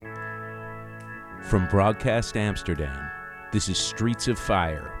From Broadcast Amsterdam, this is Streets of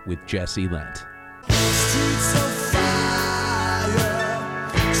Fire with Jesse Lent. Streets of fire,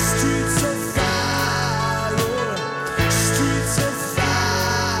 streets of fire, streets of fire,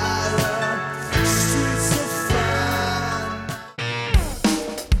 streets of fire.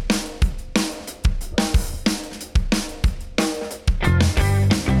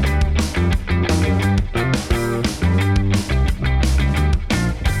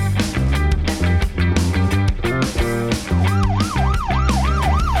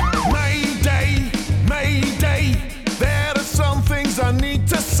 Mayday, Mayday, there are some things I need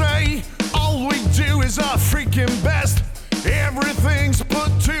to say. All we do is our freaking best. Everything's put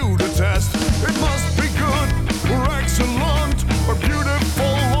to the test. It must be good, or excellent, or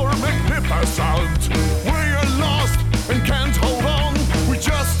beautiful, or magnificent. We are lost and can't hold on. We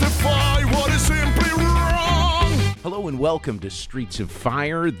justify what is simply wrong. Hello and welcome to Streets of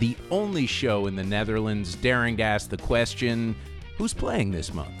Fire, the only show in the Netherlands daring to ask the question, who's playing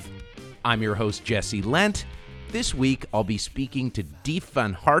this month? I'm your host, Jesse Lent. This week, I'll be speaking to Deef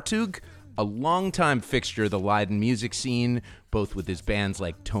van Hartoog, a longtime fixture of the Leiden music scene, both with his bands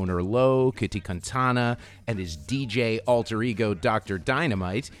like Toner Low, Kitty Cantana, and his DJ alter ego, Dr.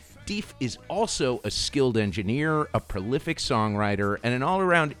 Dynamite. Deef is also a skilled engineer, a prolific songwriter, and an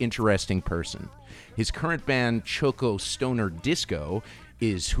all-around interesting person. His current band, Choco Stoner Disco,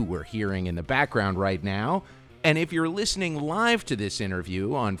 is who we're hearing in the background right now. And if you're listening live to this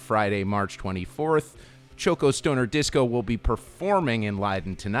interview on Friday, March 24th, Choco Stoner Disco will be performing in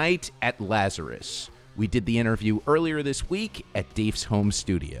Leiden tonight at Lazarus. We did the interview earlier this week at Deef's home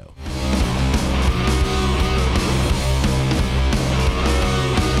studio.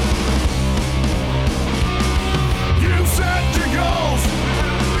 You set your goals.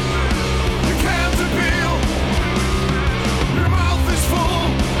 You can't appeal. Your mouth is full.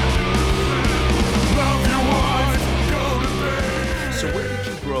 Love your wife. Go to bed. So where did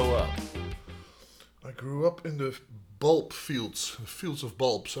you grow up? I grew up in the bulb fields of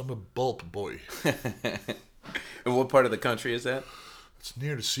bulbs. I'm a bulb boy. And what part of the country is that? It's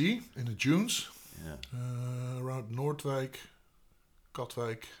near the sea, in the dunes, Yeah. around Noordwijk,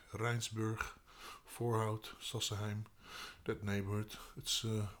 Katwijk, Rijnsburg, Voorhout, Sassenheim, that neighborhood. It's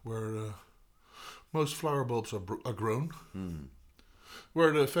where most flower bulbs are grown.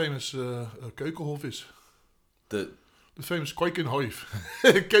 Where the famous Keukenhof is. The famous Keukenhof.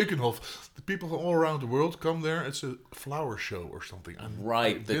 Keukenhof. The people from all around the world come there. It's a flower show or something.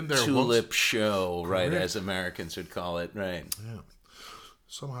 Right, the been there tulip once. show, right, Correct. as Americans would call it, right. Yeah.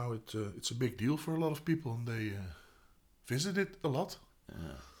 Somehow it's a big deal for a lot of people, and they visit it a lot.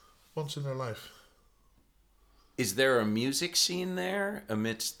 Once in their life. Is there a music scene there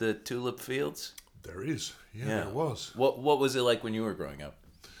amidst the tulip fields? There is. Yeah, there was. What was it like when you were growing up?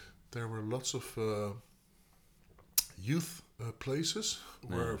 There were lots of youth places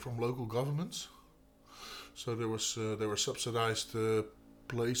where from local governments. So there were subsidized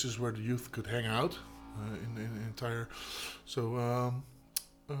places where the youth could hang out in entire. So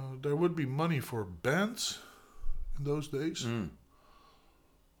there would be money for bands in those days.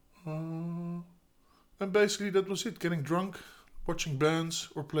 And basically that was it. Getting drunk, watching bands,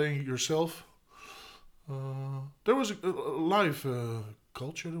 or playing yourself. There was a live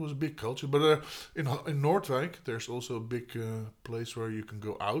culture. There was a big culture, but in Noordwijk there's also a big place where you can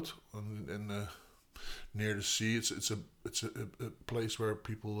go out and near the sea. It's a place where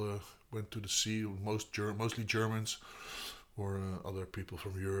people went to the sea. Mostly Germans or other people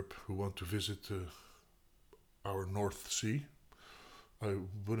from Europe who want to visit our North Sea. I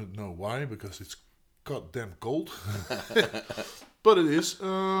wouldn't know why, because it's goddamn cold, but it is.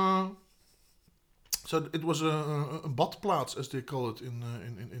 So it was a badplaats, as they call it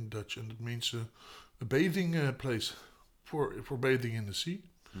in Dutch, and it means a bathing place for bathing in the sea,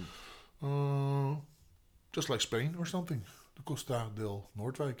 just like Spain or something. The Costa del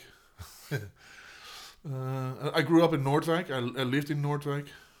Noordwijk. I grew up in Noordwijk. I lived in Noordwijk.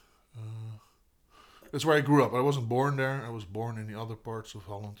 That's where I grew up. I wasn't born there. I was born in the other parts of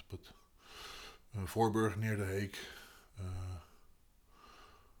Holland, but Voorburg near The Hague.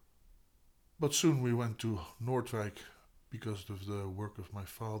 But soon we went to Noordwijk because of the work of my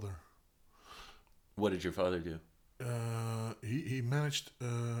father. What did your father do? He managed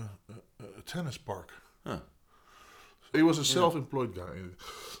a tennis park. Huh. He was a self-employed guy.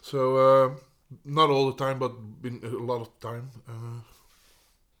 So not all the time, but a lot of time.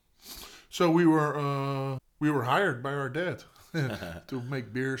 So we were hired by our dad to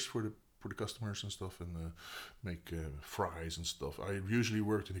make beers for the customers and stuff, and make fries and stuff. I usually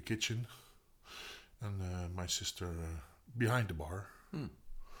worked in the kitchen, and my sister behind the bar.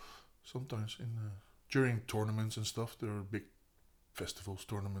 sometimes during tournaments and stuff. There are big festivals,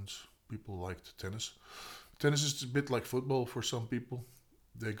 tournaments. People liked tennis. Tennis is a bit like football for some people.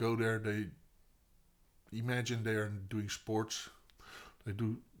 They go there, they imagine they are doing sports. They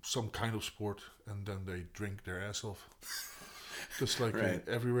do some kind of sport, and then they drink their ass off. Just like Right.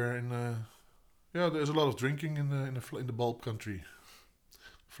 everywhere in there's a lot of drinking in the bulb country,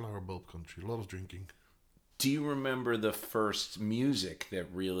 flower bulb country. A lot of drinking. Do you remember the first music that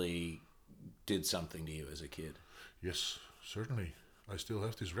really did something to you as a kid? Yes, certainly. I still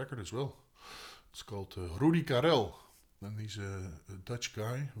have this record as well. It's called Rudi Carrel, and he's a Dutch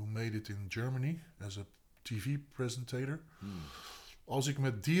guy who made it in Germany as a TV presentator. Als ik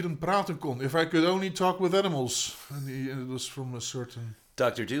met dieren praten kon, if I could only talk with animals, and it was from a certain.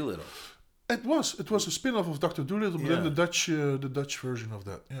 Dr. Dolittle. It was a spin-off of Dr. Dolittle, but then Yeah. the Dutch version of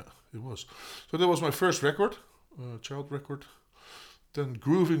that. Yeah, it was. So that was my first record, child record. Then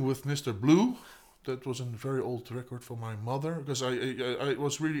Grooving with Mr. Blue. That was a very old record for my mother, because I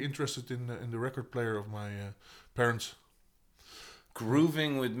was really interested in the record player of my parents.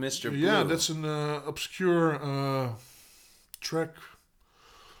 Grooving with Mr. Blue. Yeah, that's an obscure track.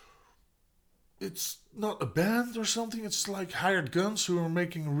 It's not a band or something. It's like hired guns who are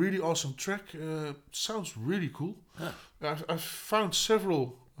making a really awesome track. Sounds really cool. Huh. I've found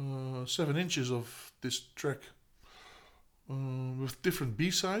several 7 inches of this track with different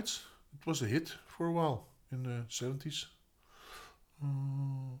B-sides. It was a hit for a while in the 70s.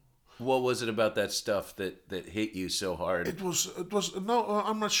 What was it about that stuff that hit you so hard? It was no,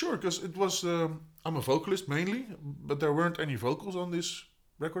 I'm not sure, because it was. I'm a vocalist mainly, but there weren't any vocals on this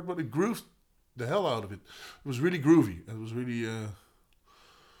record. But it grooved the hell out of it. It was really groovy. It was really,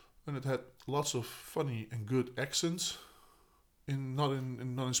 and it had lots of funny and good accents. Not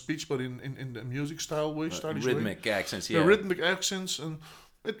in speech, but in the music style way, stylish way. Rhythmic accents, yeah. The rhythmic accents, and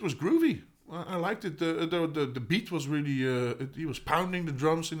it was groovy. I liked it. The beat was really. He was pounding the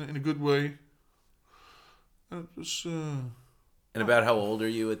drums in a good way. And it was. And about how old are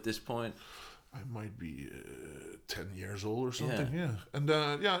you at this point? I might be 10 years old or something. Yeah. And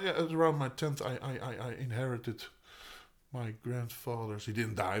at around my 10th, I inherited my grandfather's. He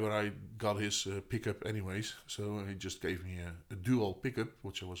didn't die, but I got his pickup anyways. So he just gave me a dual pickup,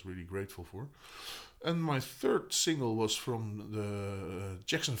 which I was really grateful for. And my third single was from the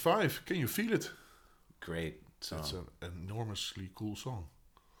Jackson 5. Can You Feel It? Great song. It's an enormously cool song.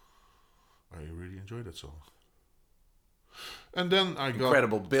 I really enjoyed that song. And then I got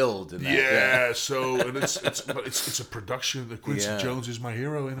incredible build in that. yeah. So and it's a production. The Quincy Jones is my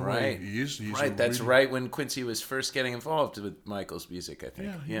hero in a way. He is. He's right. That's really, right when Quincy was first getting involved with Michael's music, I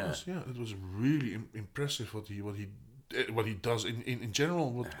think. Yeah, it was really impressive what he does in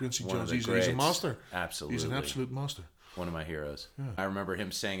general. What Quincy Jones, he's a master. Absolutely, he's an absolute master. One of my heroes. Yeah. I remember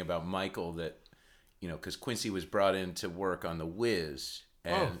him saying about Michael that, because Quincy was brought in to work on The Wiz,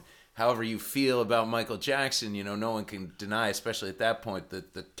 and however you feel about Michael Jackson, no one can deny, especially at that point,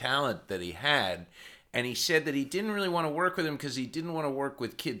 the talent that he had. And he said that he didn't really want to work with him because he didn't want to work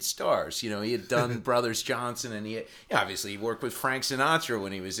with kid stars. He had done Brothers Johnson, and he worked with Frank Sinatra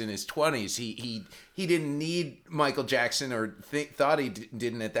when he was in his 20s. He didn't need Michael Jackson, or thought he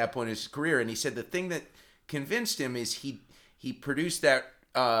didn't at that point in his career. And he said the thing that convinced him is he produced that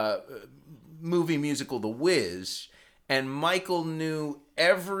movie musical The Wiz, and Michael knew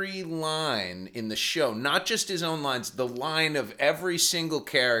every line in the show, not just his own lines, the line of every single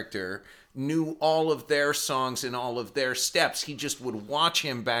character, knew all of their songs and all of their steps. He just would watch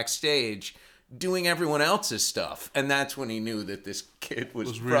him backstage doing everyone else's stuff. And that's when he knew that this kid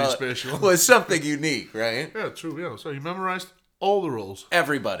was really special. Was something unique, right? Yeah, true, yeah. So he memorized all the roles.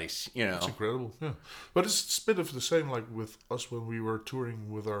 Everybody's, It's incredible, yeah. But it's a bit of the same like with us when we were touring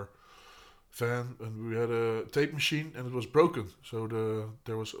with our van, and we had a tape machine and it was broken. So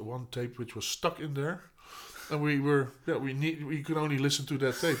there was one tape which was stuck in there. And we could only listen to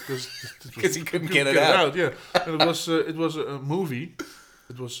that tape because he couldn't get it out. Yeah, and it was a movie.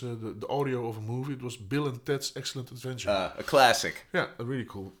 It was the audio of a movie. It was Bill and Ted's Excellent Adventure. A classic. Yeah, a really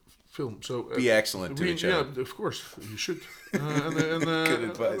cool film. So be excellent to each other. Yeah, of course you should. Good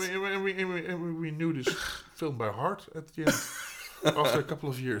advice. We knew this film by heart at the end. After a couple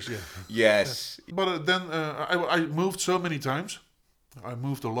of years, yeah. Yes. Yeah. But then I moved so many times. I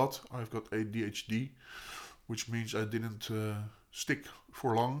moved a lot. I've got ADHD. Which means I didn't stick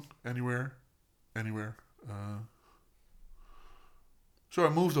for long anywhere. So I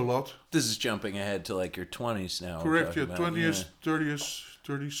moved a lot. This is jumping ahead to like your 20s now. Correct, yeah, 20s,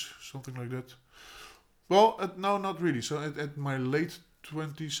 30s, something like that. Well, no, not really. So at my late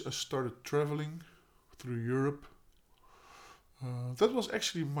 20s, I started traveling through Europe. That was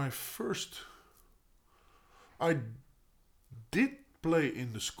actually my first. I did play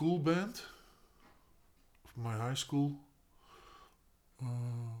in the school band of my high school,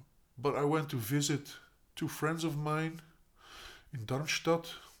 but I went to visit 2 friends of mine in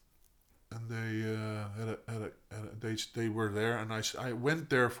Darmstadt, and they were there, and I went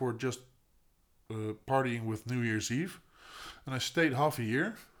there for just partying with New Year's Eve, and I stayed half a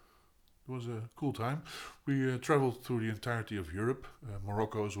year. It was a cool time. We traveled through the entirety of Europe,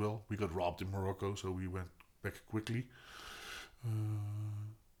 Morocco as well. We got robbed in Morocco, so we went back quickly.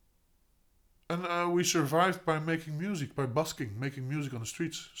 And we survived by making music, by busking, making music on the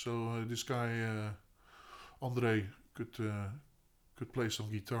streets. So this guy, Andre, could play some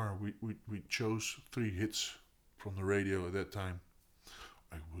guitar. We chose 3 hits from the radio at that time.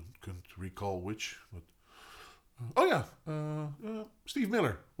 I couldn't recall which, but Steve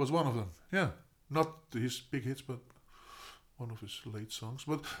Miller was one of them. Yeah, not his big hits, but one of his late songs.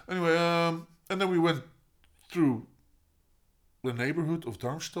 But anyway, and then we went through the neighborhood of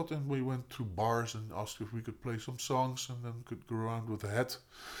Darmstadt, and we went through bars and asked if we could play some songs, and then could go around with a hat.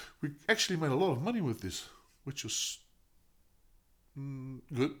 We actually made a lot of money with this, which was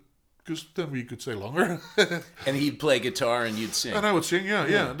good, because then we could stay longer. And he'd play guitar and you'd sing. And I would sing,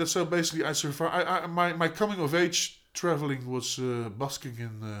 yeah. That's so basically I survived. My coming of age traveling was busking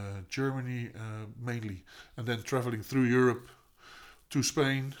in Germany mainly, and then traveling through Europe to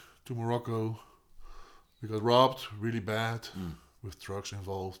Spain, to Morocco. We got robbed really bad with drugs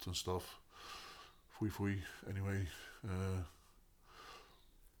involved and stuff. Fui. Anyway,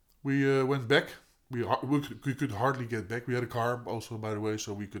 we went back. We could hardly get back. We had a car also, by the way,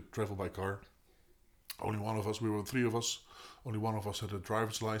 so we could travel by car. Only one of us. We were 3 of us. Only one of us had a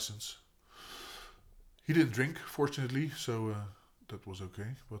driver's license. He didn't drink, fortunately, so that was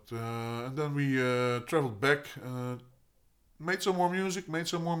okay. But and then we traveled back, made some more music, made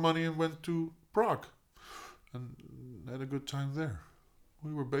some more money, and went to Prague. And had a good time there.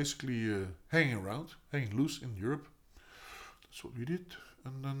 We were basically hanging loose in Europe. That's what we did.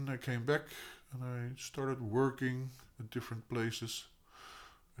 And then I came back and I started working at different places.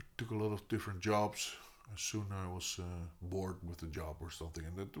 I took a lot of different jobs. As soon as I was bored with the job or something.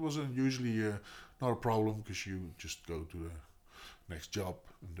 And that wasn't usually not a problem, because you just go to the next job.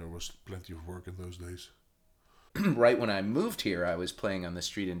 And there was plenty of work in those days. Right when I moved here, I was playing on the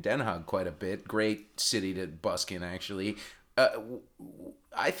street in Den Haag quite a bit. Great city to busk in, actually.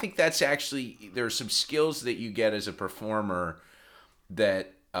 I think that's actually, there are some skills that you get as a performer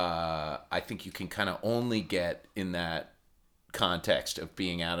that I think you can kind of only get in that context of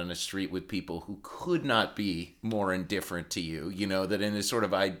being out on the street with people who could not be more indifferent to you. You know, that in a sort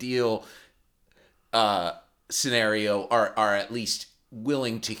of ideal scenario are at least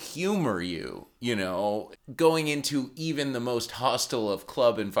willing to humor you, you know. Going into even the most hostile of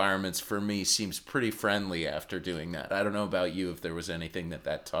club environments for me seems pretty friendly after doing that. I don't know about you, if there was anything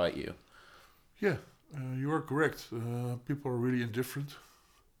that taught you. Yeah, you are correct. People are really indifferent.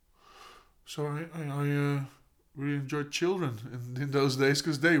 So I really enjoyed children in those days,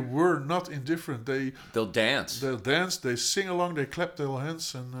 because they were not indifferent. They'll dance. They'll dance. They sing along. They clap their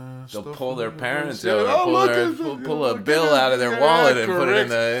hands and they'll stuff. pull their parents out. Pull a bill out of their wallet and put it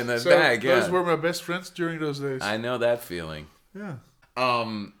in the bag. Yeah, those were my best friends during those days. I know that feeling. Yeah.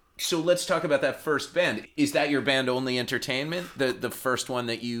 So let's talk about that first band. Is that your band, Only Entertainment? The first one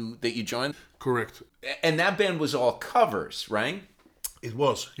that you joined? Correct. And that band was all covers, right? It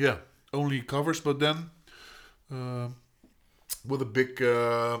was, yeah, only covers. But then. With a big,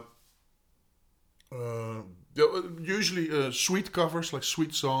 usually sweet covers, like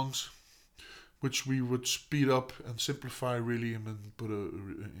sweet songs, which we would speed up and simplify really, and then put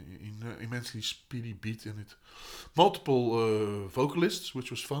an immensely speedy beat in it. Multiple vocalists,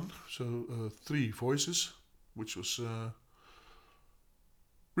 which was fun. So 3 voices, which was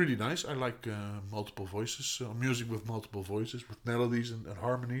really nice. I like multiple voices, music with multiple voices, with melodies and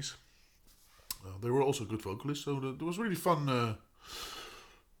harmonies. They were also good vocalists, so it was really fun.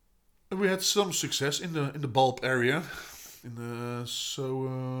 And we had some success in the Bulb area.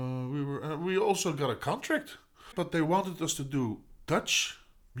 We also got a contract, but they wanted us to do Dutch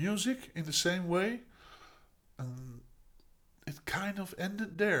music in the same way, and it kind of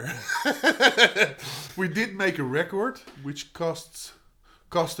ended there. We did make a record which costed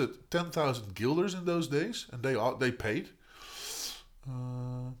 10,000 guilders in those days, and they paid.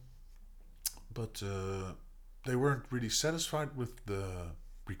 But they weren't really satisfied with the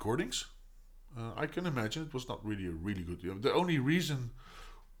recordings. I can imagine it was not really a really good deal. The only reason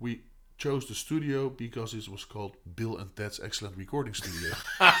we chose the studio because it was called Bill and Ted's Excellent Recording Studio.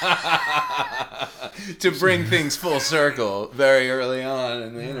 To bring things full circle very early on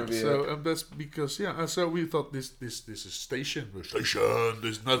in the interview. So that's because so we thought this is station.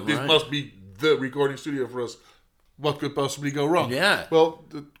 This must be the recording studio for us. What could possibly go wrong? Yeah. Well,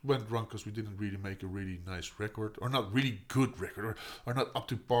 it went wrong because we didn't really make a really nice record, or not really good record, or not up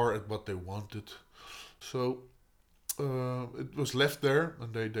to par at what they wanted. So it was left there,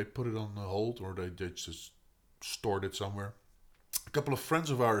 and they put it on hold, or they just stored it somewhere. A couple of friends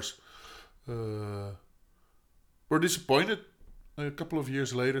of ours were disappointed. A couple of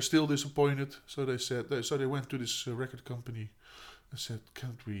years later, still disappointed. So they went to this record company and said,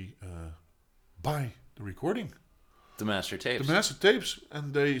 "Can't we buy the recording?" The master tapes. The master tapes,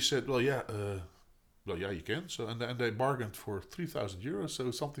 and they said, "Well, yeah, you can." So and they bargained for €3,000.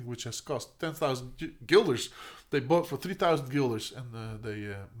 So something which has cost 10,000 guilders, they bought for 3,000 guilders, and they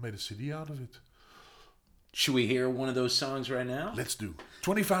made a CD out of it. Should we hear one of those songs right now? Let's do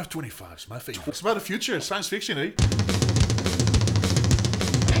 2525. It's my favorite. It's about the future, science fiction, eh?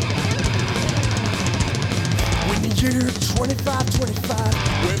 When the year 2525,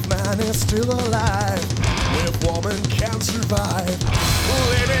 when man is still alive, when woman can survive,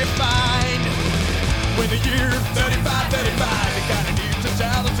 will it find? When the year 3535, you gotta need to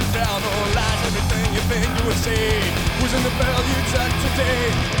tell no lies. Everything you think you would say was in the bell you touch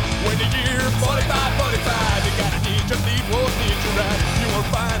today. When the year 4545, you gotta need to lead, won't need to ride. You won't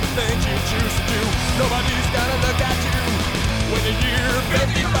find the things you choose to do. Nobody's gonna look at you. When the year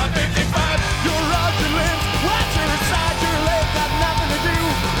 5555, you're out your limbs, watch your inside your leg, got nothing to do.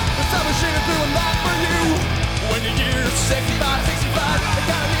 The sun machine is doing that for you. When the year 6565, you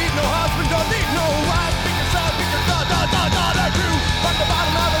gotta need no husband, don't need no wife. Pick yourself, pick your thought, I do. From the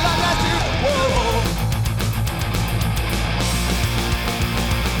bottom of the line, that's you. Whoa.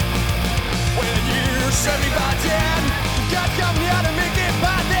 When the year 7510, God come here to make it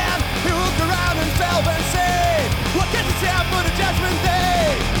by then. You look around and fell and say, what can you say for the judgment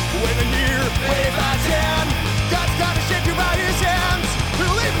day? When the year 8510, God's gonna shake you by his hands.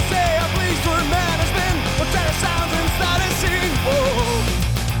 He'll even say, a pleased for man has been, but terror sounds and started singing. Whoa.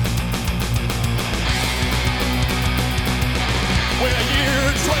 When the year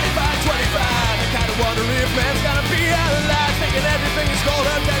 2525, I kinda wonder if man's gonna be alive, thinking everything is gold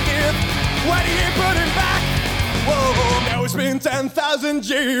up and give. Why do you put him back? Whoa, now it's been 10,000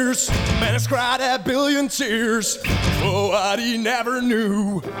 years. Man has cried a billion tears for what he never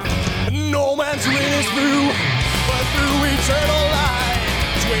knew. No man's ring is blue, but through eternal light,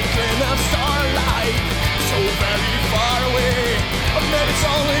 twinkling of starlight, so very far away. But maybe it's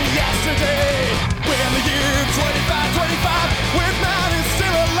only yesterday. When the year 2525, when man is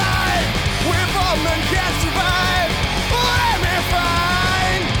still alive, when all men can survive, let me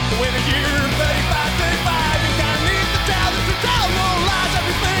find. When the year 3535, you gotta need to tell no lies.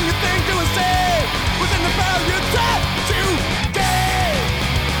 Everything you think do and say was in the barrel you touch today.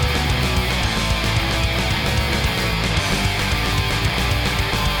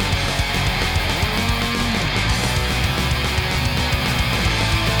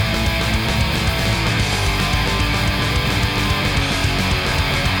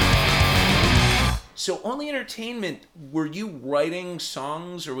 So Only Entertainment, were you writing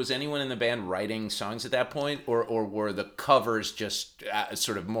songs, or was anyone in the band writing songs at that point, or were the covers just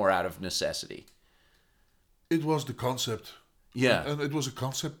sort of more out of necessity? It was the concept. Yeah. And it was a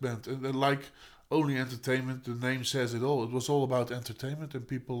concept band. And like Only Entertainment, the name says it all. It was all about entertainment, and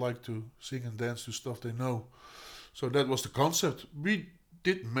people like to sing and dance to stuff they know. So that was the concept. We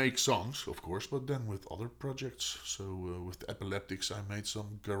did make songs, of course, but then with other projects. So with the Epileptics, I made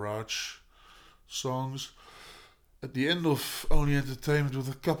some garage songs. At the end of Only Entertainment, with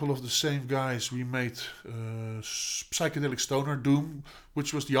a couple of the same guys, we made Psychedelic Stoner Doom,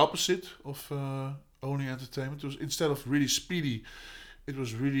 which was the opposite of Only Entertainment. It was, instead of really speedy, it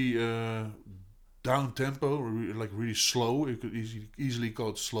was really down tempo, like really slow. You could easily call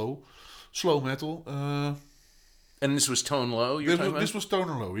it slow metal. And this was Tone Low. This was Tone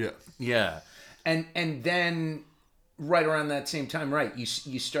Low, yeah. Yeah, and then right around that same time, right?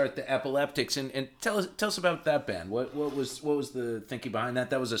 You start the Epileptics, and tell us about that band. What was the thinking behind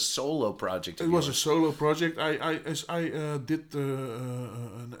that? That was a solo project. It was a solo project. I did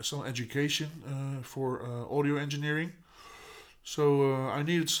some education for audio engineering, so I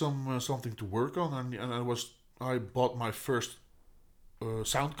needed something to work on, and I bought my first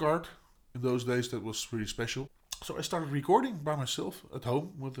sound card. In those days, that was really special. So I started recording by myself at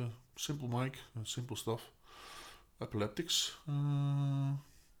home with a simple mic, simple stuff. Epileptics. And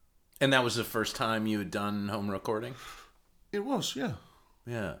that was the first time you had done home recording? It was, yeah.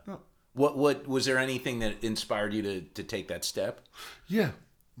 Yeah. What was there anything that inspired you to take that step? Yeah,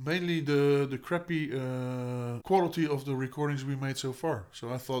 mainly the crappy quality of the recordings we made so far.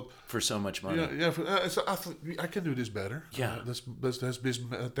 So I thought, For so much money. So I thought I can do this better. Yeah.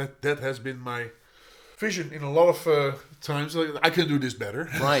 That has been my vision in a lot of times. Like, I can do this better.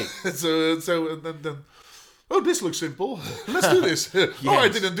 Right. so then. Oh, this looks simple. Let's do this. Oh, I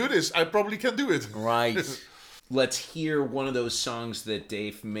didn't do this. I probably can do it. Right. Let's hear one of those songs that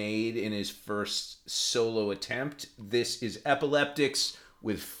Dave made in his first solo attempt. This is Epileptics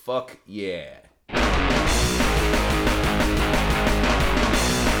with Fuck Yeah.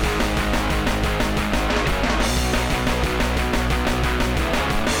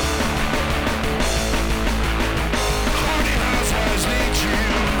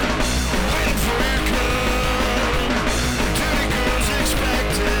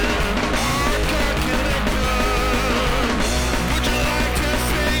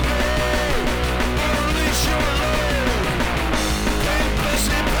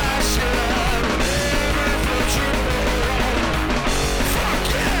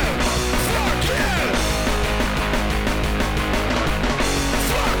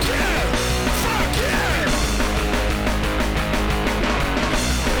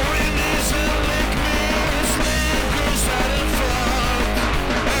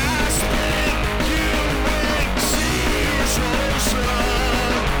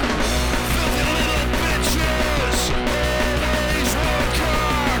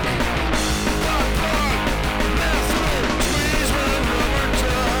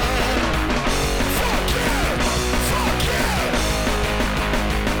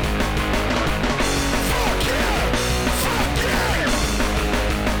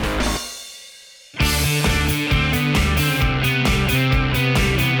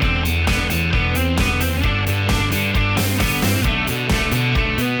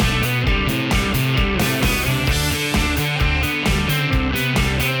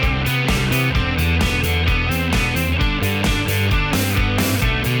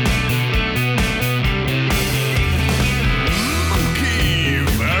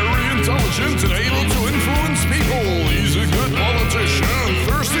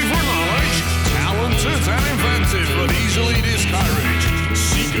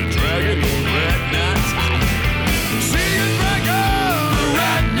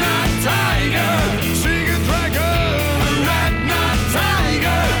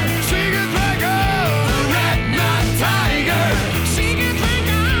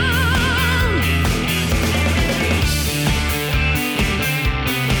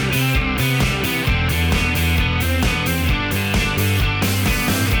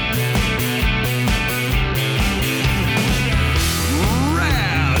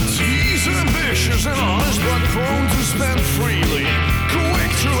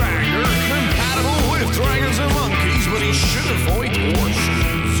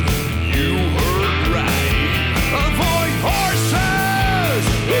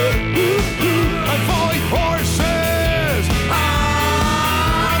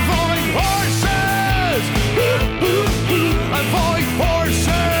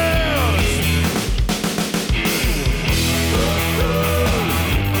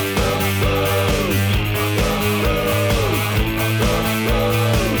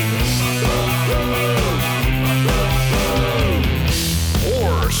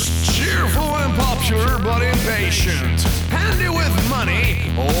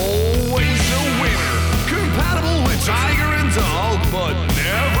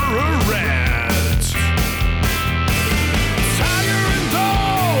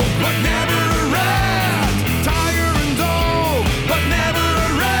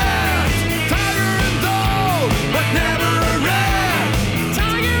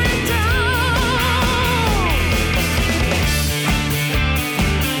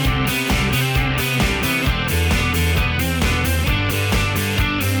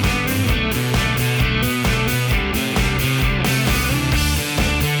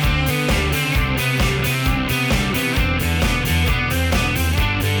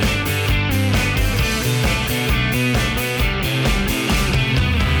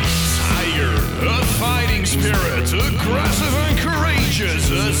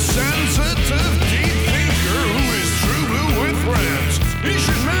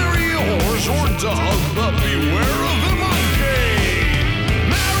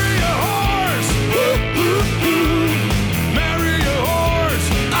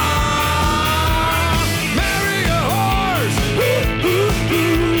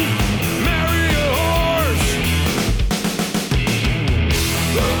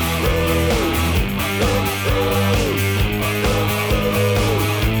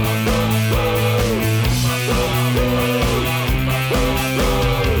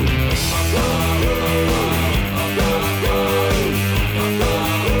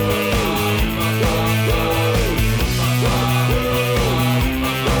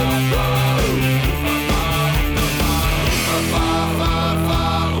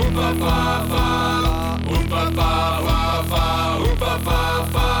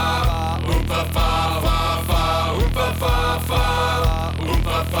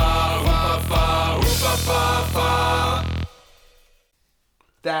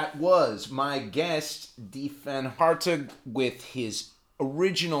 That was my guest, Deef van Hartoog, with his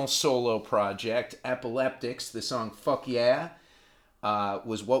original solo project, Epileptics. The song Fuck Yeah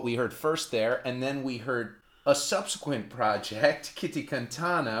was what we heard first there. And then we heard a subsequent project, Kitty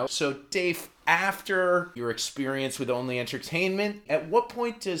Cantana. So, Dave, after your experience with Only Entertainment, at what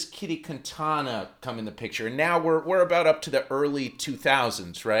point does Kitty Cantana come in the picture? And now we're about up to the early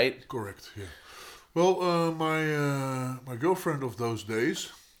 2000s, right? Correct, yeah. Well, my girlfriend of those days,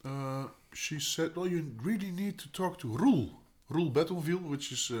 she said, well, you really need to talk to Roel Bettenville,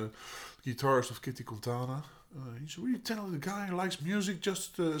 which is the guitarist of Kitty Cantana. He's a really talented guy, likes music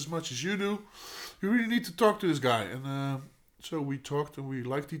just as much as you do. You really need to talk to this guy. And so we talked and we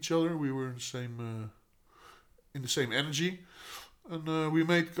liked each other. We were in the same energy. And we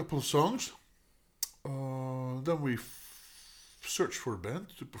made a couple of songs. Then we searched for a band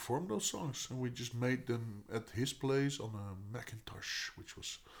to perform those songs. And we just made them at his place on a Macintosh, which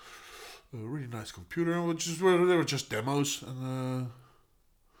was a really nice computer. They were just demos. And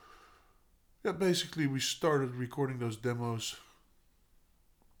yeah, basically we started recording those demos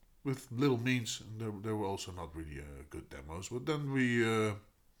with little means, and they were also not really good demos. But then we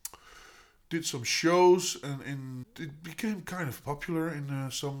did some shows, and it became kind of popular in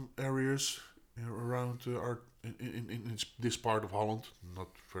some areas around in this part of Holland. Not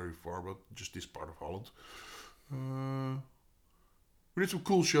very far, but just this part of Holland. We did some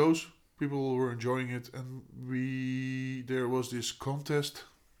cool shows. People were enjoying it, and there was this contest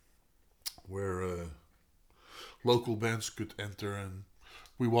where local bands could enter, and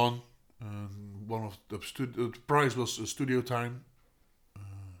we won. And one of the prize was studio time.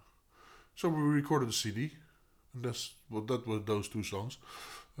 So we recorded a CD, and that was those two songs.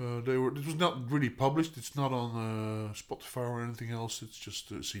 It was not really published. It's not on Spotify or anything else. It's just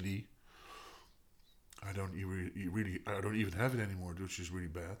a CD. I don't even have it anymore, which is really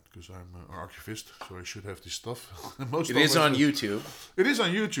bad because I'm an archivist, so I should have this stuff. It is on YouTube. It is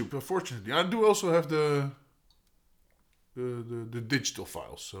on YouTube, unfortunately. I do also have the digital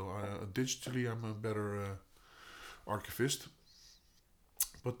files, so digitally I'm a better archivist.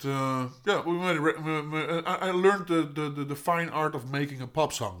 But yeah, I learned the fine art of making a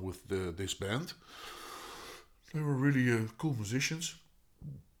pop song with this band. They were really cool musicians.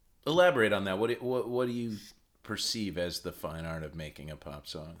 Elaborate on that. What do you perceive as the fine art of making a pop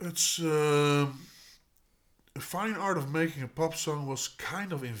song? It's the fine art of making a pop song was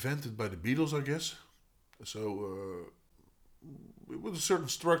kind of invented by the Beatles, I guess. So with a certain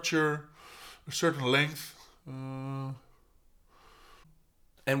structure, a certain length.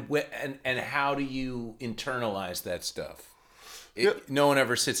 And how do you internalize that stuff? No one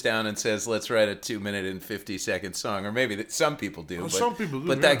ever sits down and says, let's write a 2-minute and 50-second song. Or maybe some people do. Some people do,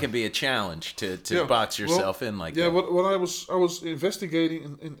 but that can be a challenge to box yourself in like that. Yeah, what I was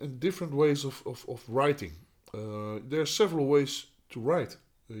investigating in different ways of writing. There are several ways to write.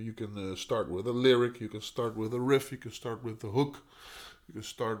 You can start with a lyric, you can start with a riff, you can start with a hook, you can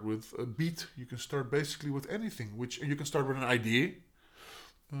start with a beat, you can start basically with anything. You can start with an idea.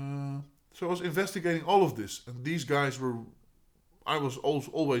 So I was investigating all of this, and these guys were. I was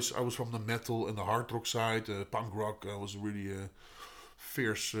from the metal and the hard rock side, punk rock. I was really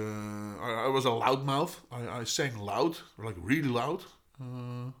fierce. I was a loudmouth. I sang loud, like really loud.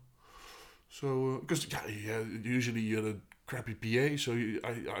 So because usually you had a crappy PA, so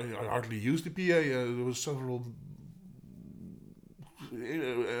I hardly used the PA. There was several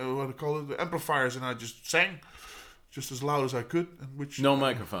what do you call it, amplifiers, and I just sang just as loud as I could. And no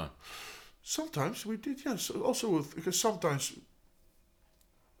microphone. Sometimes we did, yes. Also because sometimes.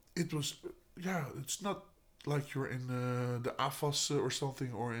 It was, it's not like you're in the AFAS or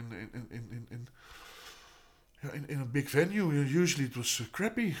something, or in a big venue. Usually it was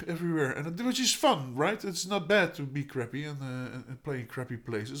crappy everywhere, and which is fun, right? It's not bad to be crappy and play in crappy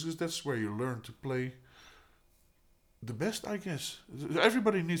places, because that's where you learn to play the best, I guess.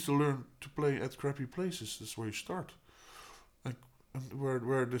 Everybody needs to learn to play at crappy places. That's where you start. And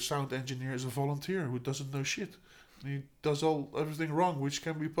where the sound engineer is a volunteer who doesn't know shit. He does everything wrong, which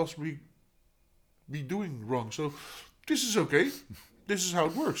can be possibly be doing wrong. So this is okay. This is how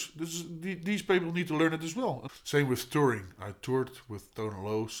it works. These people need to learn it as well. Same with touring. I toured with Tone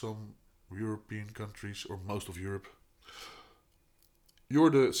Low, some European countries, or most of Europe. You're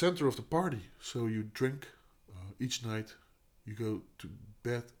the center of the party, so you drink each night. You go to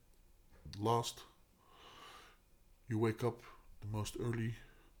bed last. You wake up the most early,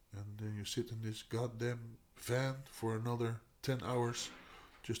 and then you sit in this goddamn van for another 10 hours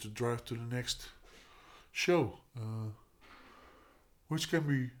just to drive to the next show, which can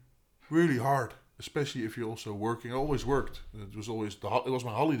be really hard. especially if you're also working. I always worked. It was always it was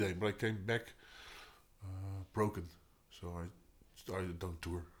my holiday, but I came back broken. So I don't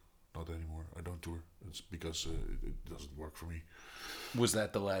tour, not anymore. I don't tour. It's because it doesn't work for me. Was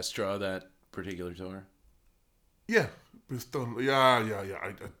that the last straw, that particular tour? Yeah, with yeah.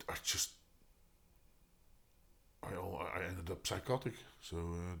 I ended up psychotic, so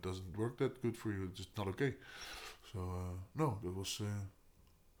it doesn't work that good for you. It's just not okay. So no, it was.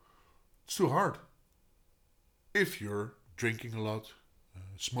 It's too hard. If you're drinking a lot,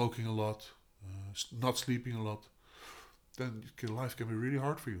 smoking a lot, not sleeping a lot, then life can be really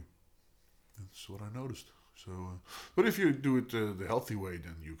hard for you. That's what I noticed. So, but if you do it the healthy way,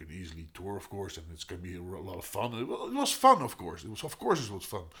 then you can easily tour, of course, and it's going to be a lot of fun. It was fun, of course. It was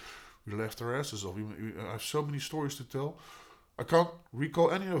fun. We laughed our asses off. I have so many stories to tell. I can't recall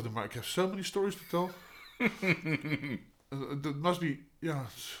any of them. I have so many stories to tell. That must be, yeah.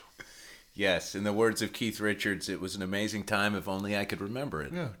 Yes, in the words of Keith Richards, it was an amazing time if only I could remember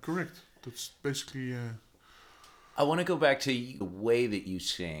it. Yeah, correct. That's basically... I want to go back to the way that you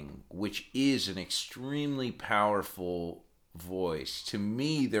sing, which is an extremely powerful voice. To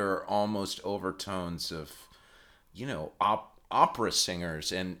me, there are almost overtones of, opera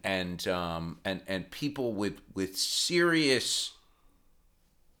singers and people with serious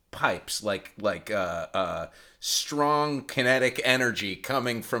pipes, like strong kinetic energy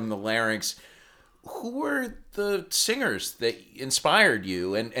coming from the larynx. Who were the singers that inspired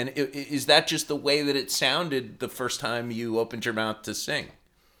you? And is that just the way that it sounded the first time you opened your mouth to sing?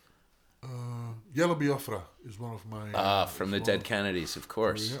 Yellow Biafra is one of my... from the Dead Kennedys, of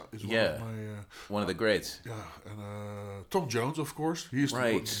course. One of my... one of the greats. Yeah, and Tom Jones, of course. He's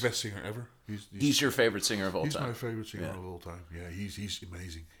the best singer ever. He's your favorite singer of all time. He's my favorite singer of all time. Yeah, he's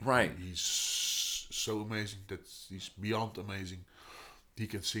amazing. Right. He's so amazing that he's beyond amazing. He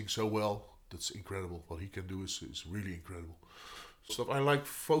can sing so well. That's incredible. What he can do is really incredible. So I like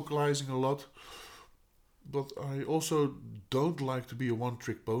vocalizing a lot, but I also don't like to be a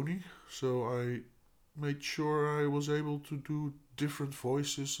one-trick pony. So I made sure I was able to do different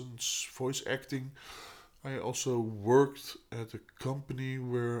voices and voice acting. I also worked at a company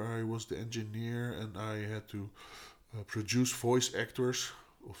where I was the engineer, and I had to produce voice actors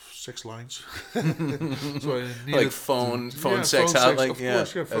of sex lines. So I needed like phone sex hotline. Yeah,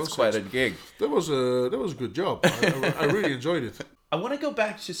 that's quite a gig. That was a good job. I really enjoyed it. I want to go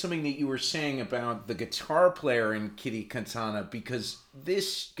back to something that you were saying about the guitar player in Kitty Cantana, because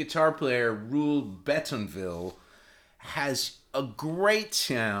this guitar player, Roel Bettonville, has a great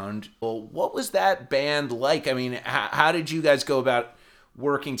sound. Well, what was that band like? I mean, how did you guys go about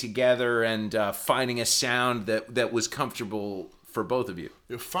working together and finding a sound that was comfortable for both of you?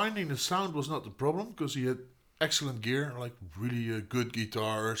 Finding the sound was not the problem, because he had excellent gear, like really good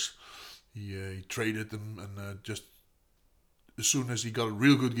guitars. He traded them, and just as soon as he got a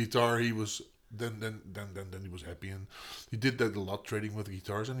real good guitar, he was then he was happy, and he did that a lot, trading with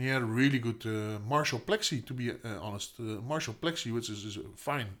guitars. And he had a really good Marshall Plexi, to be honest. Marshall Plexi, which is a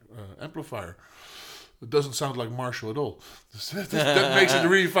fine amplifier. It doesn't sound like Marshall at all. That makes it a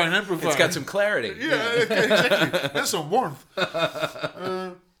really fine amplifier. It's got some clarity. Yeah, exactly. And some warmth.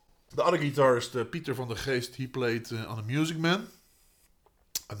 The other guitarist, Pieter van der Geest, he played on a Music Man.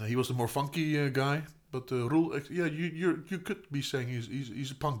 And he was the more funky guy. But Roel, you could be saying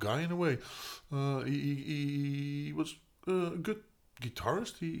he's a punk guy in a way. He was a good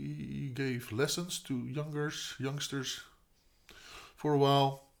guitarist. He gave lessons to youngsters for a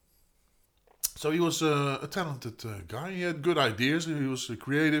while. So he was a talented guy. He had good ideas. He was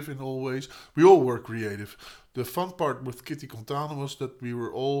creative in all ways. We all were creative. The fun part with Kitty Cantana was that we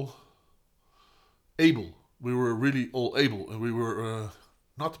were all able. We were really all able. And we were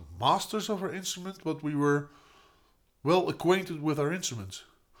not masters of our instrument, but we were well acquainted with our instruments.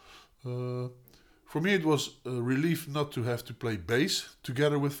 For me, it was a relief not to have to play bass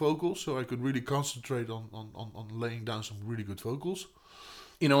together with vocals. So I could really concentrate on laying down some really good vocals.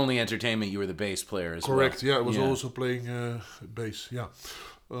 In Only Entertainment, you were the bass player as well. Correct, yeah. I was also playing bass, yeah.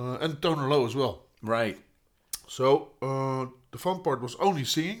 And tenor low as well. Right. So, the fun part was only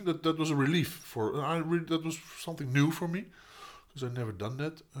singing. That was a relief. That was something new for me, because I'd never done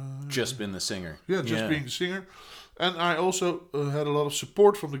that. Just been the singer. Yeah, just being the singer. And I also had a lot of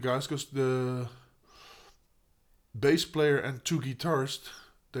support from the guys, because the bass player and two guitarists,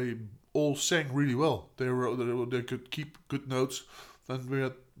 they all sang really well. They could keep good notes. And we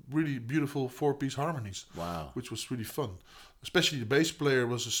had really beautiful 4-piece harmonies. Wow. Which was really fun. Especially the bass player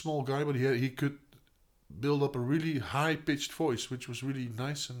was a small guy, but he could build up a really high-pitched voice, which was really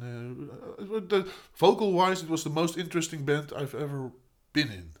nice. And vocal-wise, it was the most interesting band I've ever been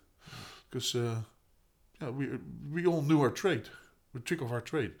in. Because we all knew our trade, the trick of our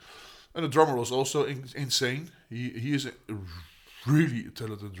trade. And the drummer was also insane. He is a really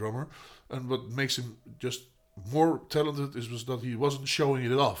talented drummer. And what makes him just more talented was that he wasn't showing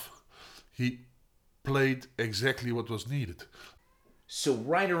it off. He played exactly what was needed. So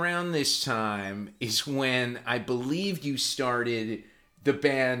right around this time is when I believe you started the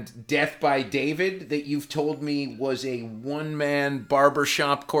band Death by David, that you've told me was a one-man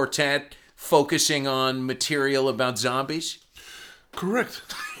barbershop quartet focusing on material about zombies? Correct.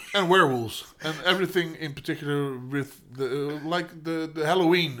 And werewolves. And everything in particular with the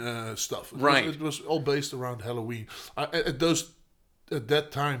Halloween stuff. It was all based around Halloween. At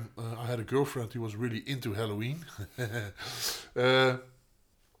that time, I had a girlfriend who was really into Halloween.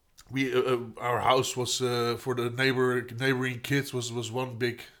 Our house was for the neighboring kids was one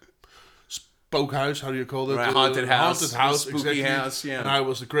big spookhuis. How do you call that? Right, haunted house, spooky exactly. house. Yeah. And I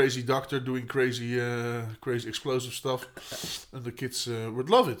was the crazy doctor doing crazy explosive stuff, and the kids would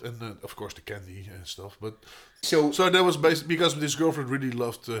love it, and of course the candy and stuff. But so that was basically because this girlfriend really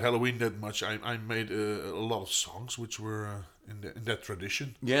loved Halloween that much. I made a lot of songs which were in that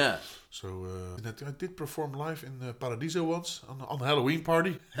tradition. Yeah. So I did perform live in Paradiso once on a Halloween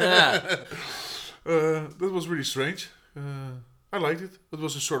party. Yeah. That was really strange. I liked it. It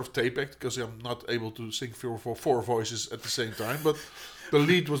was a sort of tape act because I'm not able to sing for four voices at the same time. But the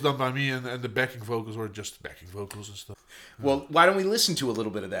lead was done by me, and the backing vocals were just backing vocals and stuff. Well, why don't we listen to a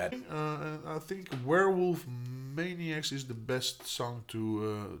little bit of that? I think Werewolf Maniacs is the best song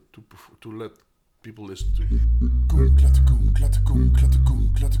to let people listen to.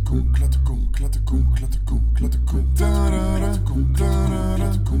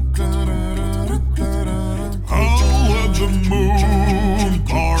 All of the moon,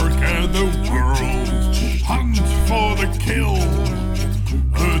 bark at the world, hunt for the kill,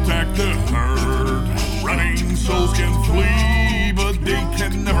 attack the herd. Running souls can flee, but they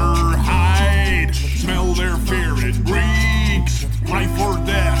can never hide. Smell their fear, it reeks. Life or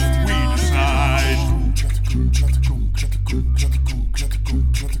death, we decide.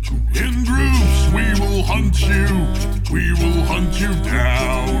 In groups, we will hunt you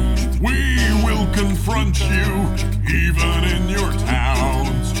down. We will confront you, even in your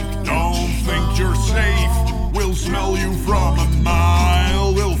towns. Don't think you're safe, we'll smell you from a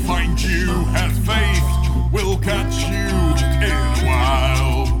mile. We'll find you, have faith, we'll catch you in a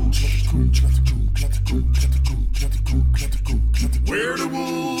while. We're the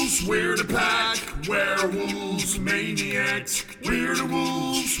wolves, we're the pack, werewolves, maniacs. We're the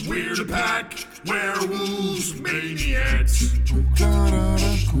wolves, we're the pack, werewolves, maniacs.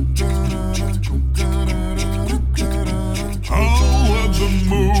 All of the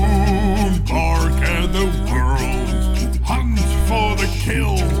moon, bark at the world, hunt for the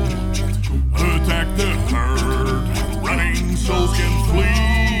kill, attack the herd. Running souls can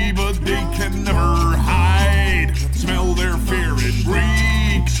flee, but they can never hide. Smell their fear, it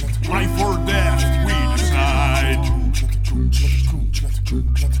reeks. Life or death, we decide.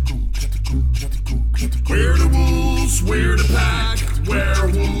 We're the wolves, we're the pack,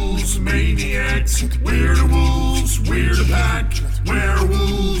 werewolves, maniacs. We're the wolves, we're the pack,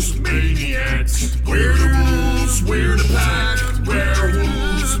 werewolves, maniacs. We're the wolves, we're the pack,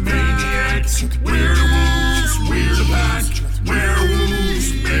 werewolves, maniacs. We're the wolves, we're the pack,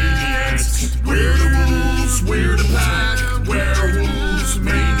 werewolves, maniacs. We're the wolves, we're the pack, werewolves,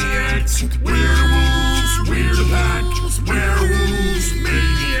 maniacs. We're the wolves, we're the pack, werewolves,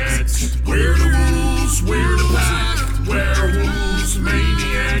 maniacs. We're the wolves, we're the pack, werewolves,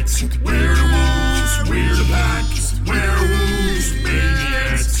 maniacs. We're the wolves, we're the pack, werewolves,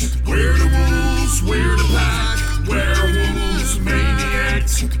 maniacs. We're the wolves, we're the pack, werewolves,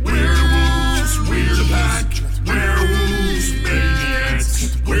 maniacs. We're the wolves, we're the pack, werewolves,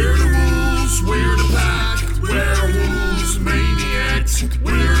 maniacs. We're the wolves, we're the pack, werewolves, maniacs.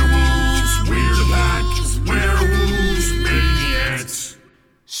 We're the wolves, we're the pack, werewolves, maniacs.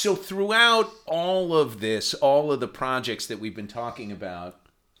 So throughout all of this, all of the projects that we've been talking about,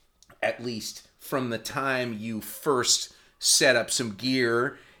 at least from the time you first set up some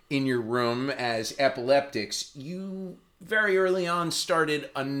gear in your room as Epileptics, you very early on started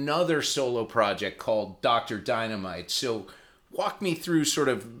another solo project called Dr. Dynamite. So walk me through sort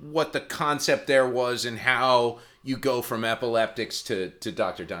of what the concept there was and how you go from Epileptics to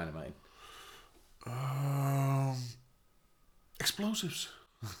Dr. Dynamite. Explosives.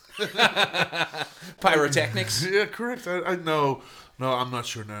 Pyrotechnics? Yeah, correct. I know. No, I'm not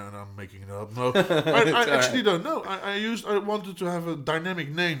sure now, and I'm making it up. No, I actually don't know. I wanted to have a dynamic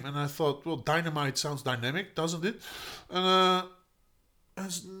name, and I thought, well, Dynamite sounds dynamic, doesn't it? And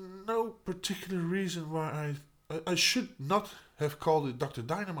There's no particular reason why I should not have called it Dr.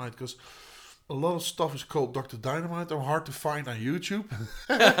 Dynamite, because a lot of stuff is called Dr. Dynamite. They're hard to find on YouTube.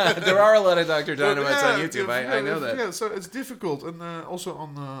 There are a lot of Dr. Dynamites on YouTube. I know that. Yeah, so it's difficult, and also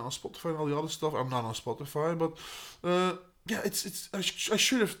on Spotify and all the other stuff. I'm not on Spotify, but it's I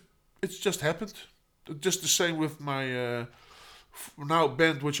should have. It's just happened. Just the same with my now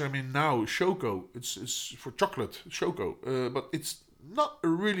band, which I'm in now, Choco. It's for chocolate, Choco, but it's not a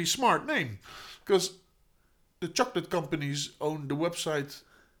really smart name, because the chocolate companies own the website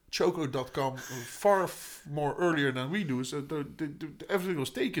Choco.com far more earlier than we do, so everything was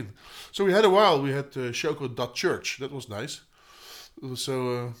taken. So we had a while, we had Choco.church, that was nice.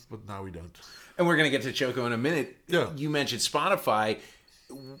 So, but now we don't. And we're going to get to Choco in a minute. Yeah. You mentioned Spotify.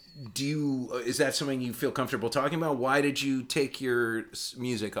 Is that something you feel comfortable talking about? Why did you take your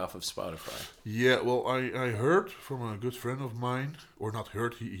music off of Spotify? Yeah, well, I heard from a good friend of mine, or not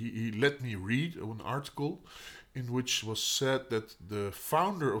heard, he let me read an article in which was said that the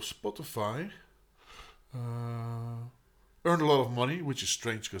founder of Spotify earned a lot of money, which is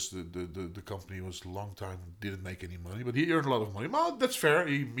strange because the company was a long time, didn't make any money, but he earned a lot of money. Well, that's fair,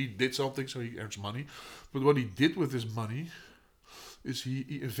 he did something, so he earns money. But what he did with his money is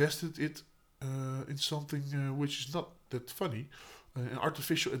he invested it in something which is not that funny. An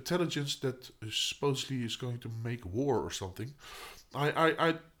artificial intelligence that supposedly is going to make war or something.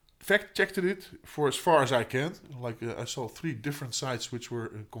 I fact-checked it for as far as I can. Like I saw 3 different sites which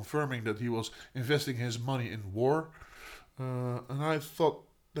were confirming that he was investing his money in war. And I thought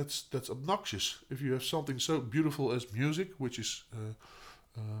that's obnoxious. If you have something so beautiful as music, which is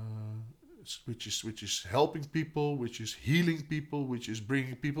helping people, which is healing people, which is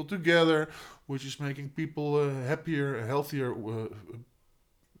bringing people together, which is making people happier, healthier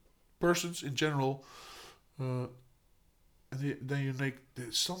persons in general. And then you make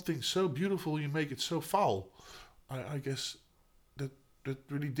something so beautiful, you make it so foul. I guess that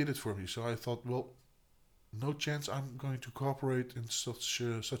really did it for me. So I thought, well, no chance I'm going to cooperate in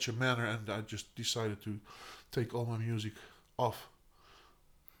such a manner, and I just decided to take all my music off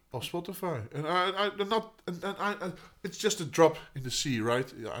Spotify, and I'm not, and it's just a drop in the sea, right?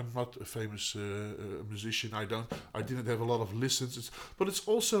 I'm not a famous musician. I didn't have a lot of listens, but it's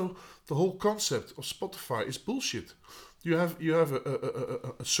also the whole concept of Spotify is bullshit. You have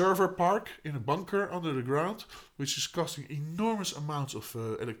a server park in a bunker under the ground, which is costing enormous amounts of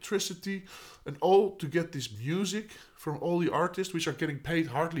electricity, and all to get this music from all the artists, which are getting paid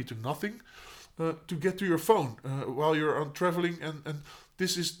hardly to nothing, to get to your phone while you're on traveling, and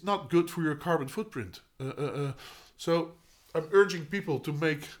this is not good for your carbon footprint. So I'm urging people to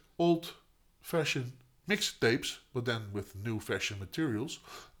make old-fashioned mixtapes, but then with new fashion materials,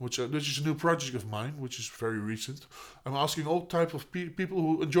 which is a new project of mine, which is very recent. I'm asking all type of people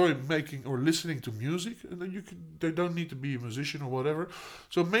who enjoy making or listening to music, and then they don't need to be a musician or whatever.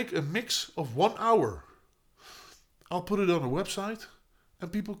 So make a mix of 1 hour. I'll put it on a website,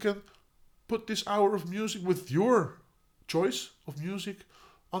 and people can put this hour of music with your choice of music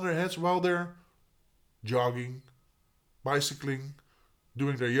on their heads while they're jogging, bicycling,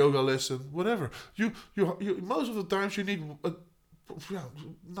 doing their yoga lesson, whatever. You most of the times you need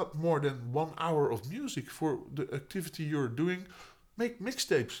not more than 1 hour of music for the activity you're doing. Make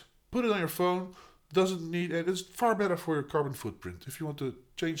mixtapes. Put it on your phone. Doesn't need it. It's far better for your carbon footprint. If you want to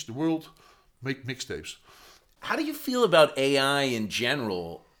change the world, make mixtapes. How do you feel about AI in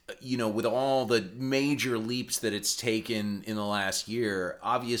general? You know, with all the major leaps that it's taken in the last year,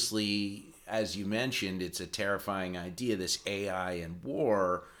 obviously, as you mentioned, it's a terrifying idea, this AI and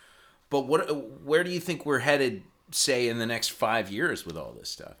war. But where do you think we're headed, say, in the next 5 years with all this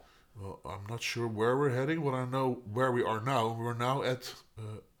stuff? Well, I'm not sure where we're heading. What I know where we are now, we're now at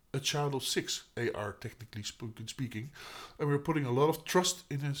a child of 6, AR technically speaking, and we're putting a lot of trust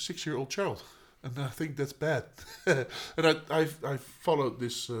in a 6-year-old child. And I think that's bad. And I followed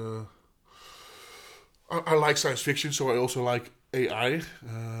this. I like science fiction, so I also like AI.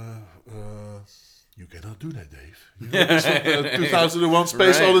 You cannot do that, Dave. You know, this 2001: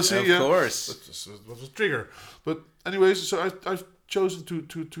 Space right, Odyssey. Of course, that was a trigger. But anyways, so I've chosen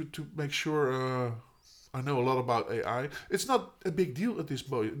to make sure I know a lot about AI. It's not a big deal at this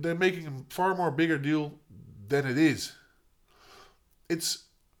point. They're making a far more bigger deal than it is. It's.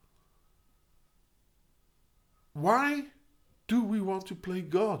 Why do we want to play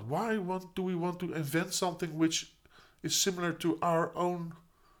God? Why do we want to invent something which is similar to our own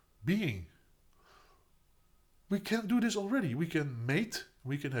being? We can do this already. We can mate.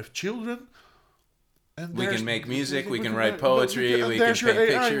 We can have children. And we can make music. We can write poetry. We can paint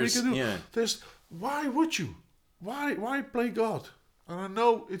pictures. Why would you? Why play God? And I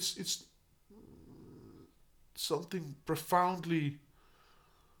know it's something profoundly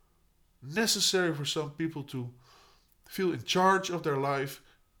necessary for some people to feel in charge of their life.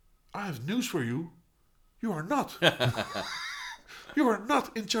 I have news for you. You are not. You are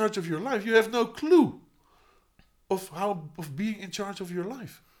not in charge of your life. You have no clue of being in charge of your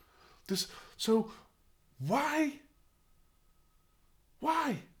life. So why?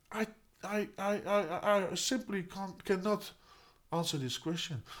 I simply cannot answer this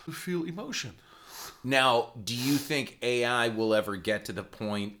question. To feel emotion. Now, do you think AI will ever get to the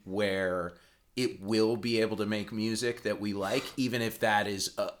point where it will be able to make music that we like, even if that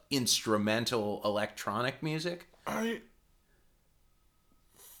is instrumental electronic music? I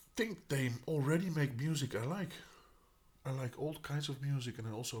think they already make music I like. I like all kinds of music, and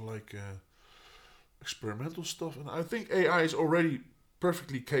I also like experimental stuff. And I think AI is already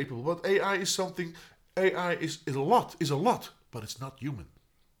perfectly capable. But AI is something. AI is a lot, but it's not human.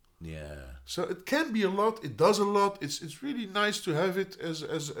 Yeah. So it can be a lot. It does a lot. It's really nice to have it as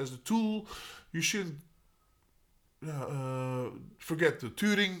a tool. You shouldn't forget the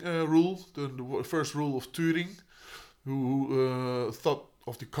Turing rule, the first rule of Turing, who thought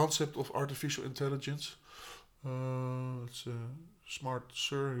of the concept of artificial intelligence. It's a smart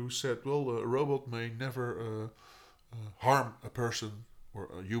sir who said, well, a robot may never harm a person or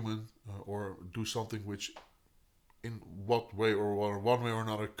a human or do something which in what way or one way or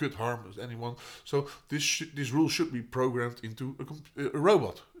another could harm anyone. So this rule should be programmed into a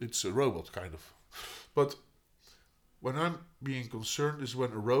robot. It's a robot, kind of. But when I'm being concerned is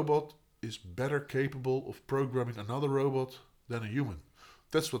when a robot is better capable of programming another robot than a human.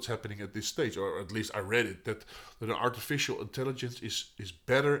 That's what's happening at this stage, or at least I read it, that an artificial intelligence is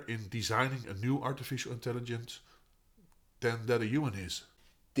better in designing a new artificial intelligence than that a human is.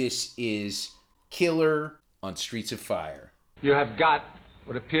 This is Killer on Streets of Fire. You have got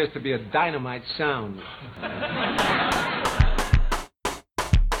what appears to be a dynamite sound.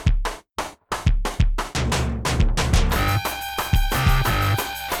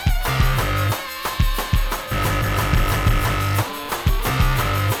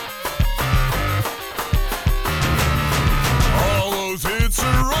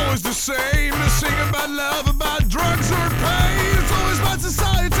 The same, to sing about love, about drugs or pain. It's always about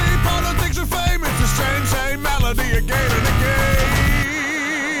society, politics or fame. It's the same melody again and again.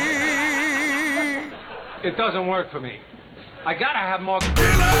 It doesn't work for me. I gotta have more. Killer,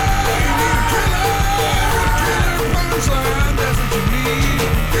 punchline, that's what you need.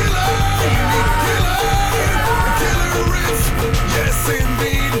 Killer riff, yes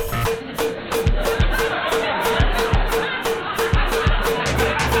indeed.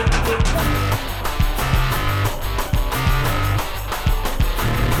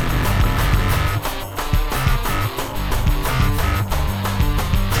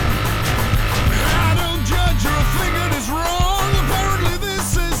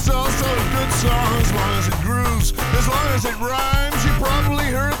 It rhymes, you probably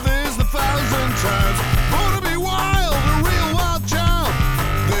heard this 1,000 times. Wanna be wild, a real wild child.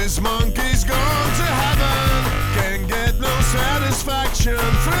 This monkey's gone to heaven, can't get no satisfaction.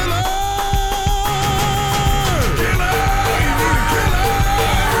 Thriller, killer, you need a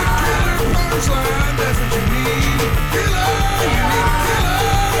killer punchline, that's what you need. Killer, you need a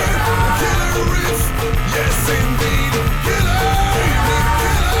killer riff, yes indeed. Killer, you need a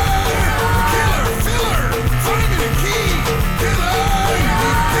killer filler, find me the key.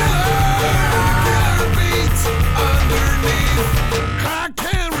 I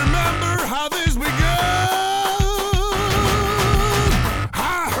can't remember how this began.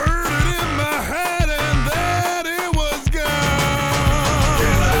 I heard it in my head and then it was gone.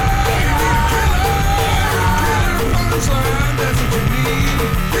 Killer punchline, that's what you need.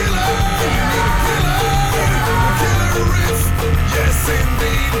 Killer riff, yes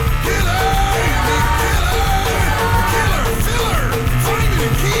indeed. Killer filler, find me the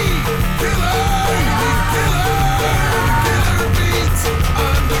key. Killer beats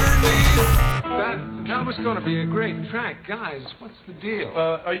underneath. That was going to be a great track. Guys, what's the deal?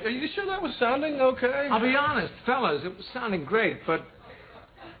 Are you sure that was sounding okay? I'll be honest, fellas, it was sounding great, but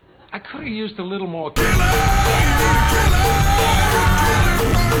I could have used a little more. Killer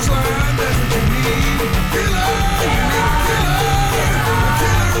punchline, that's what you need. Killer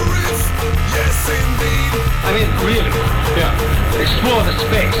riff, yes indeed. I mean, really, yeah. Explore the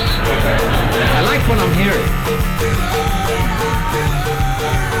space. Okay. I like what I'm hearing.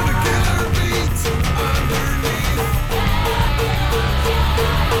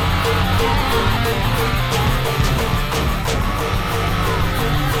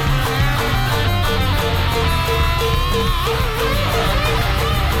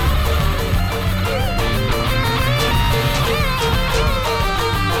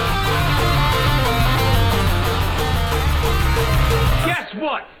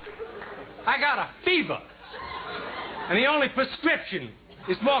 what? I got a fever. And the only prescription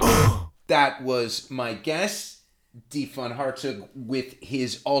is more... That was my guest, Deef van Hartoog, with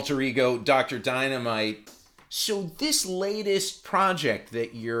his alter ego, Dr. Dynamite. So this latest project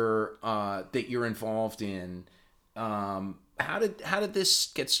that you're involved in, how did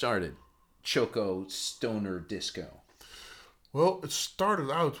this get started? Choco Stoner Disco. Well, it started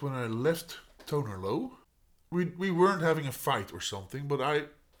out when I left Toner Low. We weren't having a fight or something, but I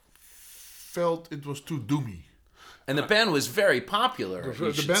felt it was too doomy. And the band was very popular. The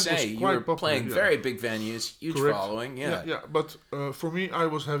you should band say was quite you were popular, playing yeah. very big venues, huge Correct. following. Yeah. But for me, I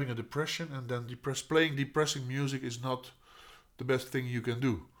was having a depression, and then playing depressing music is not the best thing you can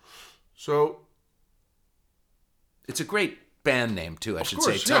do. So It's a great band name too. I should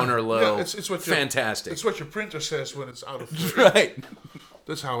course, say Toner Low. Yeah, it's what your, fantastic. It's what your printer says when it's out of Right.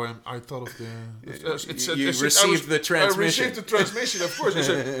 That's how I thought of the. You received the transmission. I received the transmission, of course. I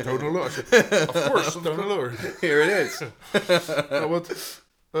said, Toner Low. I said, of course, Toner Low. Here it is.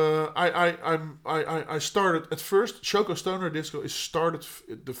 I started at first. Choco Stoner Disco is started.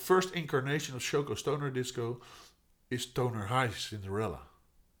 The first incarnation of Choco Stoner Disco is Toner High Cinderella,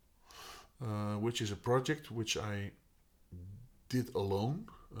 which is a project which I did alone.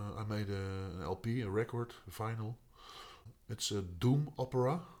 I made an LP, a record, a vinyl. It's a doom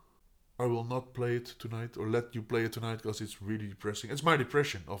opera. I will not play it tonight or let you play it tonight because it's really depressing. It's my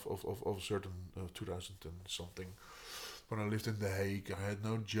depression of a certain 2000 and something. When I lived in The Hague, I had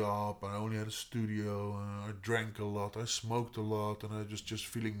no job. I only had a studio. I drank a lot. I smoked a lot, and I was just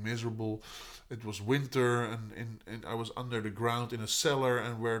feeling miserable. It was winter, and I was under the ground in a cellar,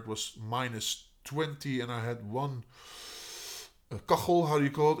 and where it was minus 20, and I had a kachel, how do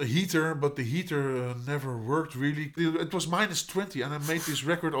you call it? A heater, but the heater never worked really. It was minus 20, and I made this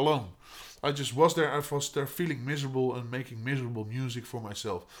record alone. I just was there. I was there feeling miserable and making miserable music for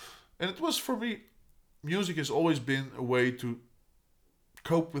myself. And it was, for me, music has always been a way to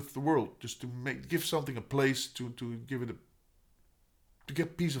cope with the world, just to give something a place, to give it to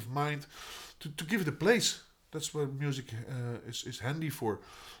get peace of mind, to give it a place. That's what music is handy for,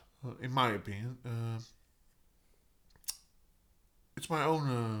 in my opinion. It's my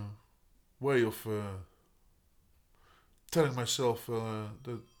own way of telling myself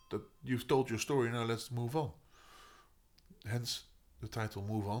that you've told your story, now let's move on. Hence the title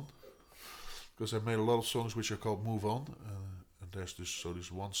Move On. Because I made a lot of songs which are called Move On. And there's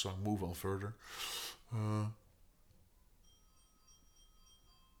this one song, Move On Further.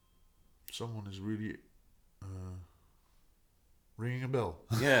 Someone is really ringing a bell.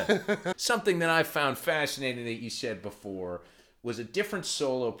 Yeah. Something that I found fascinating that you said before was a different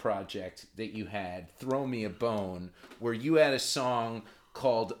solo project that you had, Throw Me a Bone, where you had a song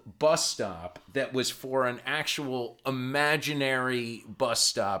called Bus Stop that was for an actual imaginary bus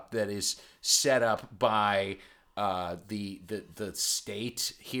stop that is set up by the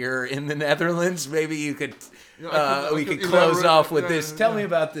state here in the Netherlands. Maybe you could we could close off with this. Tell me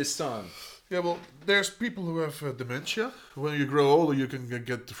about this song. Yeah, well, there's people who have dementia. When you grow older, you can you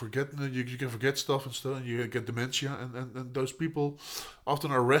can forget stuff and stuff, and you get dementia. And those people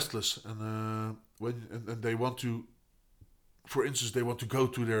often are restless, and and they want to, for instance, they want to go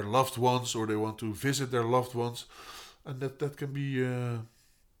to their loved ones, or they want to visit their loved ones, and that can be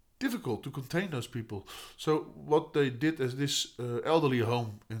difficult to contain those people. So what they did is this elderly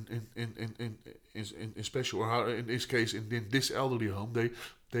home in special, or in this case in this elderly home,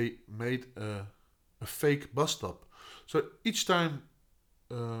 they made a fake bus stop. So each time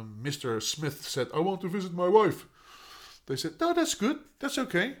Mr. Smith said, I want to visit my wife, they said, no, that's good, that's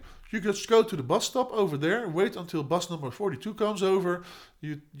okay. You just go to the bus stop over there, wait until bus number 42 comes over,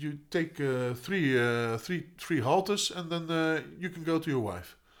 you take three haltes, and then you can go to your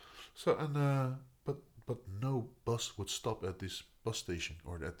wife. So but no bus would stop at this bus station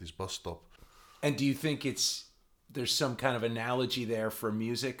or at this bus stop. And do you think there's some kind of analogy there for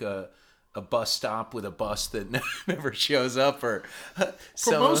music, a bus stop with a bus that never shows up, or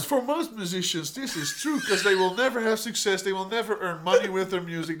for most musicians this is true, because they will never have success, they will never earn money with their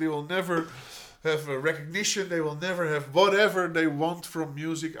music, they will never have recognition, they will never have whatever they want from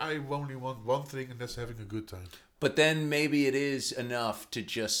music. I only want one thing, and that's having a good time. But then maybe it is enough to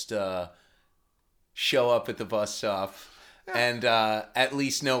just show up at the bus stop and at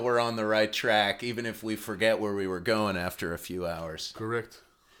least know we're on the right track, even if we forget where we were going after a few hours. Correct.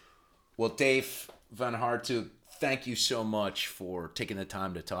 Well, Deef van Hartoog, thank you so much for taking the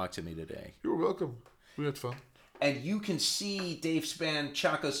time to talk to me today. You're welcome. We had fun. And you can see Deef's band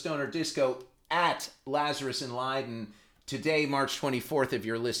Choco Stoner Disco at Lazarus in Leiden today, March 24th, if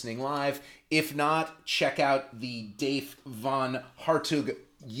you're listening live. If not, check out the Dave von Hartoog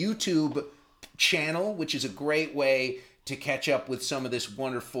YouTube channel, which is a great way to catch up with some of this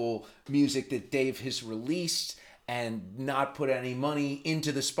wonderful music that Dave has released and not put any money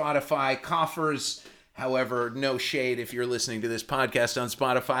into the Spotify coffers. However, no shade if you're listening to this podcast on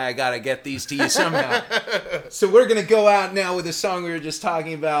Spotify. I gotta get these to you somehow. So we're gonna go out now with a song we were just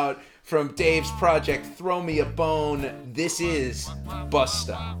talking about from Dave's project, Throw Me a Bone. This is Bus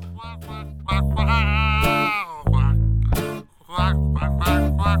Stop.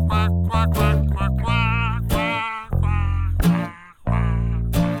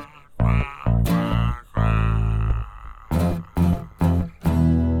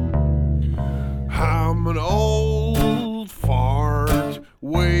 I'm an old fart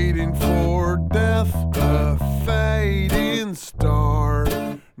waiting for death, a fading star.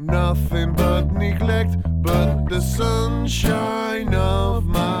 Nothing but neglect, but the sunshine of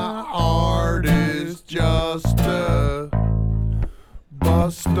my heart is just a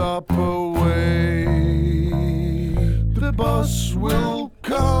bus stop away. The bus will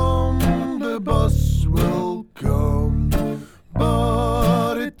come, the bus will come,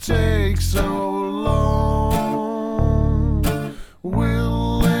 but it takes so long.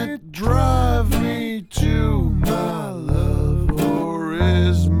 Will it drive me to my love, or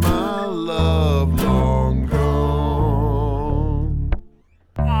is my love long gone?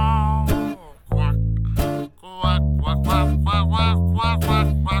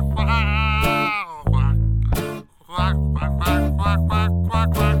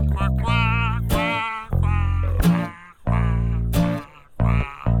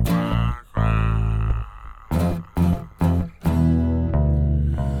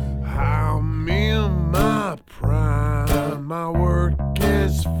 I'm in my prime, my work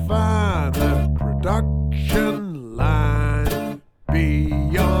is fine, the production line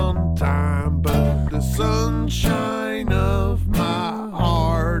beyond time, but the sunshine of my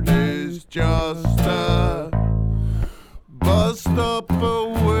heart is just a bus stop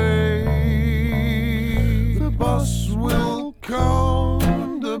away. The bus will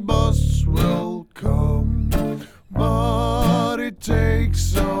come, the bus will come, but it takes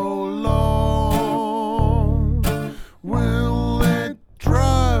so long. Will it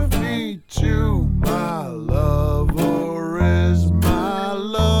drive me to my love, or is my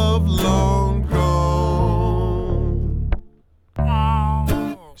love long gone?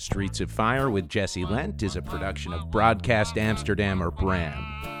 Streets of Fire with Jesse Lent is a production of Broadcast Amsterdam, or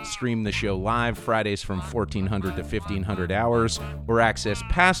BRAM. Stream the show live Fridays from 1400 to 1500 hours, or access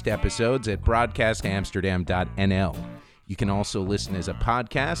past episodes at broadcastamsterdam.nl. You can also listen as a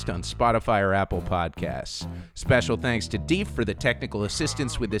podcast on Spotify or Apple Podcasts. Special thanks to Deef for the technical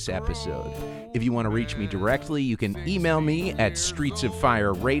assistance with this episode. If you want to reach me directly, you can email me at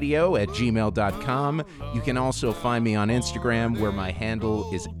streetsoffireradio@gmail.com. You can also find me on Instagram, where my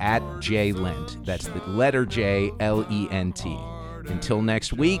handle is @JLent. That's the letter J, Lent. Until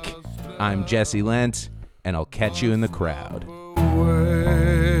next week, I'm Jesse Lent, and I'll catch you in the crowd.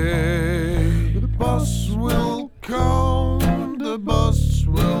 The bus